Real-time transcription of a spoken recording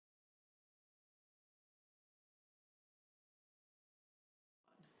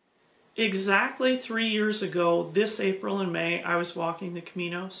Exactly 3 years ago, this April and May, I was walking the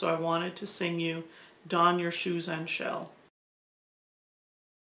Camino, so I wanted to sing you Don Your Shoes and Shell.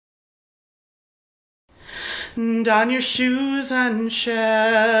 Don your shoes and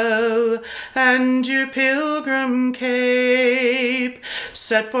shell, and your pilgrim cape,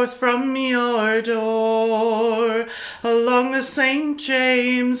 set forth from your door, along the St.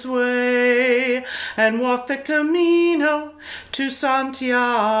 James Way, and walk the Camino to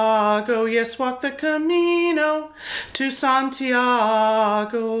Santiago. Yes, walk the Camino to Santiago.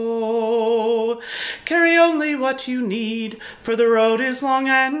 Carry only what you need, for the road is long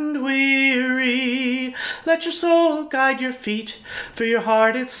and weary. Let your soul guide your feet, for your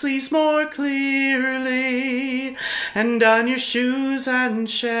heart it sees more clearly. And don your shoes and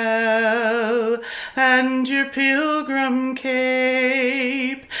shell, and your pilgrim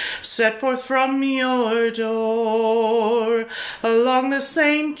cape, set forth from your door, along the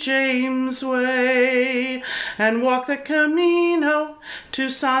St. James Way, and walk the Camino to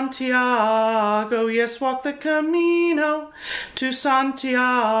Santiago. Yes, walk the Camino to Santiago.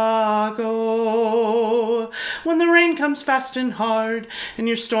 When the rain comes fast and hard, and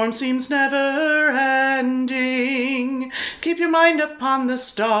your storm seems never ending, keep your mind upon the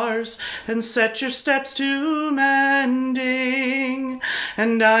stars, and set your steps to mending.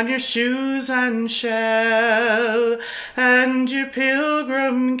 And don your shoes and shell, and your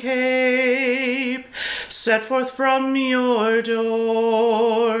pilgrim cape, set forth from your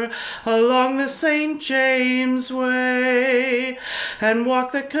door, along the St. James Way, and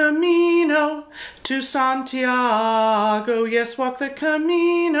walk the Camino to Santiago. Yes, walk the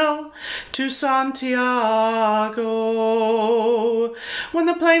Camino to Santiago. When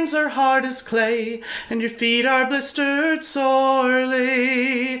the plains are hard as clay, and your feet are blistered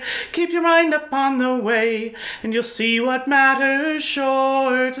sorely, keep your mind upon the way, and you'll see what matters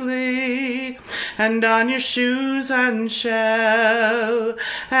shortly. And don your shoes and shell,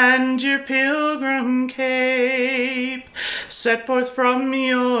 and your pilgrim cape, set forth from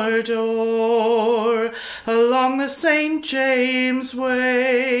your door, along the St. James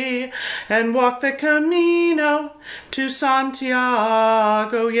Way, and walk the Camino to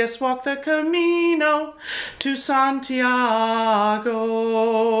Santiago. Yes, walk the Camino to Santiago.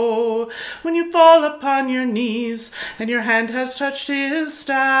 When you fall upon your knees, and your hand has touched his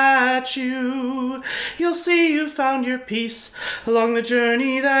statue, you'll see you've found your peace along the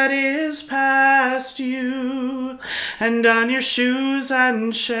journey that is past you. And don your shoes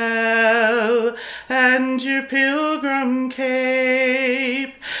and shell, and your pilgrim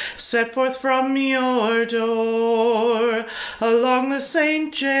cape, set forth from your door, along the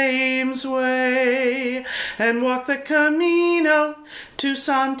St. James Way, and walk the Camino to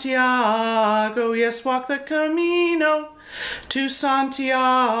Santiago. Yes, walk the Camino to Santiago.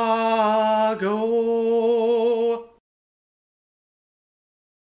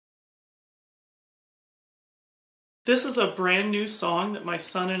 This is a brand new song that my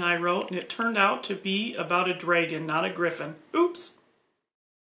son and I wrote, and it turned out to be about a dragon, not a griffin. Oops!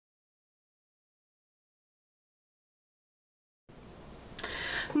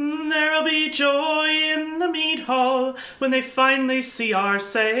 There'll be joy in the mead hall when they finally see our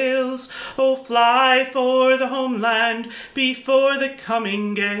sails. Oh, fly for the homeland before the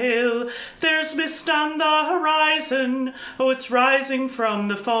coming gale. There's mist on the horizon, oh, it's rising from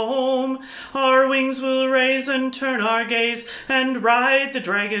the foam. Our wings will raise and turn our gaze and ride the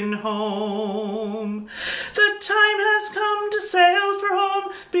dragon home. The time has come to sail for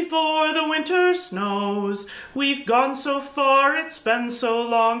home before the winter snows. We've gone so far, it's been so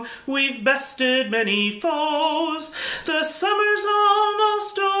long, we've bested many foes. The summer's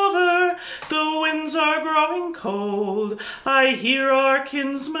almost over, the winds are growing cold. I hear our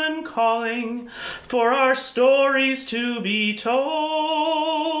kinsmen calling for our stories to be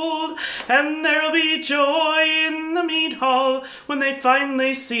told. And there'll be joy in the mead hall when they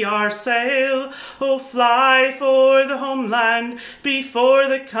finally see our sail. Oh, fly for the homeland before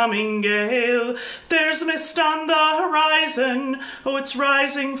the coming gale. There's mist on the horizon, oh, it's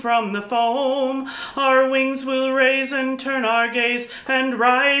rising from the foam. Our wings will raise and turn our gaze and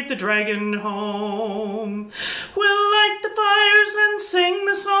ride the dragon home. We'll light the fires and sing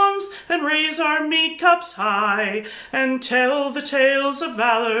the songs and raise our mead cups high and tell the tales of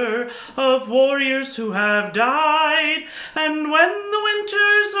valor of warriors who have died. And when the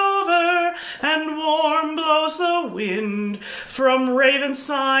winter's over and warm blows the wind, From raven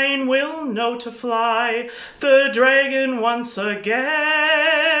sign we'll know to fly the dragon once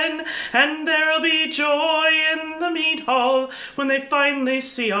again, and there'll be joy in the mead hall when they finally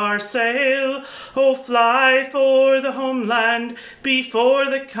see our sail. Oh, fly for the homeland before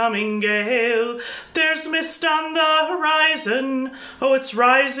the coming gale. There's mist on the horizon, oh, it's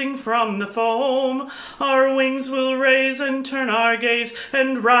rising from the foam. Our wings will raise and turn our gaze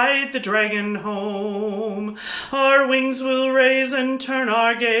and ride the dragon home. Our wings will raise and turn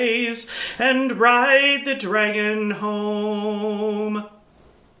our gaze and ride the dragon home.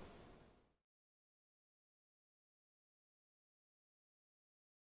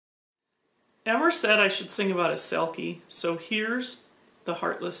 Emmer said I should sing about a selkie, so here's The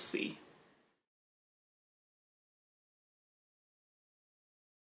Heartless Sea.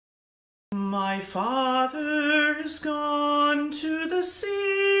 My father is gone to the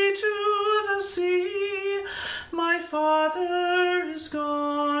sea, to the sea. My father is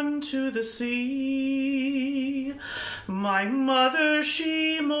gone to the sea. My mother,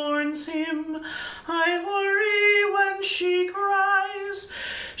 she mourns him. I worry when she cries.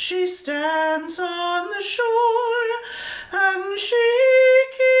 She stands on the shore and she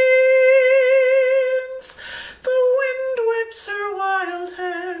keens. The wind whips her wild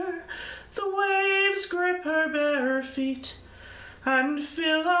hair. The waves grip her bare feet and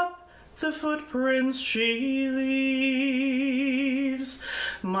fill up the footprints she leaves.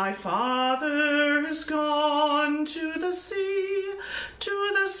 My father is gone to the sea,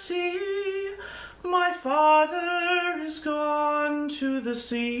 to the sea. My father is gone to the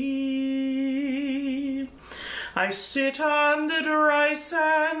sea. I sit on the dry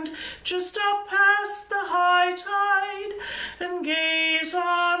sand just up past the high tide and gaze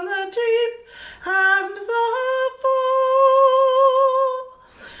on the deep and the foam.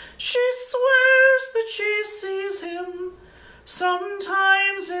 She swears that she sees him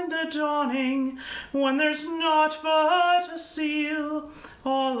sometimes in the dawning when there's naught but a seal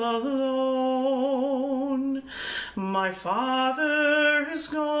all alone. My father is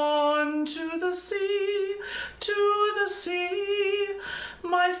gone to the sea, to the sea.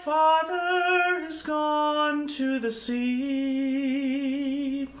 My father is gone to the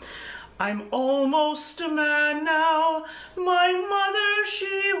sea. I'm almost a man now. My mother,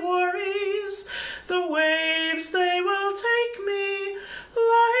 she worries. The waves, they will take me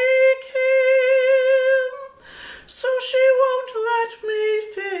like him. So she won't let me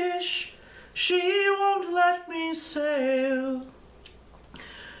fish. She won't let me sail.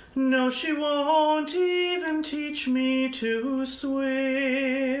 No, she won't even teach me to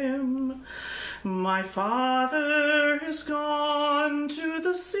swim. My father is gone to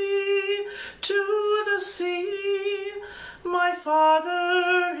the sea, to the sea. My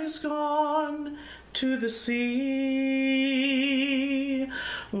father is gone to the sea.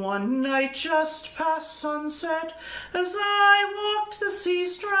 One night just past sunset, as I walked the sea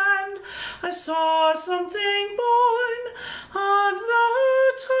strand, I saw something born on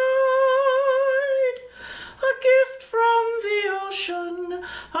the tide. A gift from the ocean,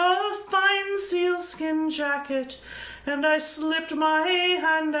 a fine sealskin jacket, and I slipped my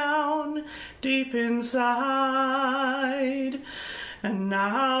hand down deep inside. And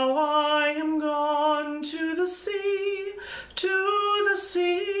now I am gone to the sea, to the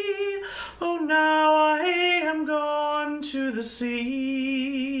sea. Oh, now I am gone to the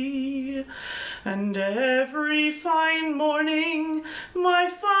sea. And every fine morning my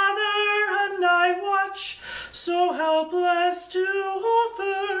father and I watch, so helpless to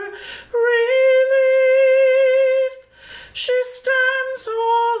offer relief. She stands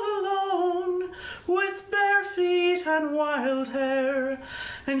all alone with bare feet and wild hair,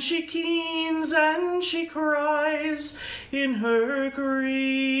 and she keens and she cries in her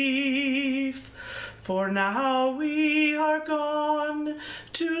grief. For now we are gone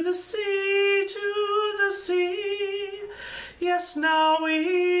to the sea, to the sea. Yes, now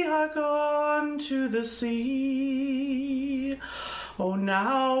we are gone to the sea. Oh,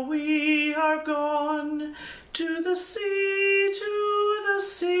 now we are gone to the sea, to the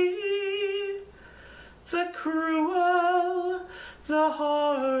sea. The cruel, the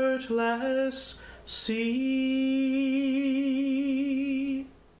heartless sea.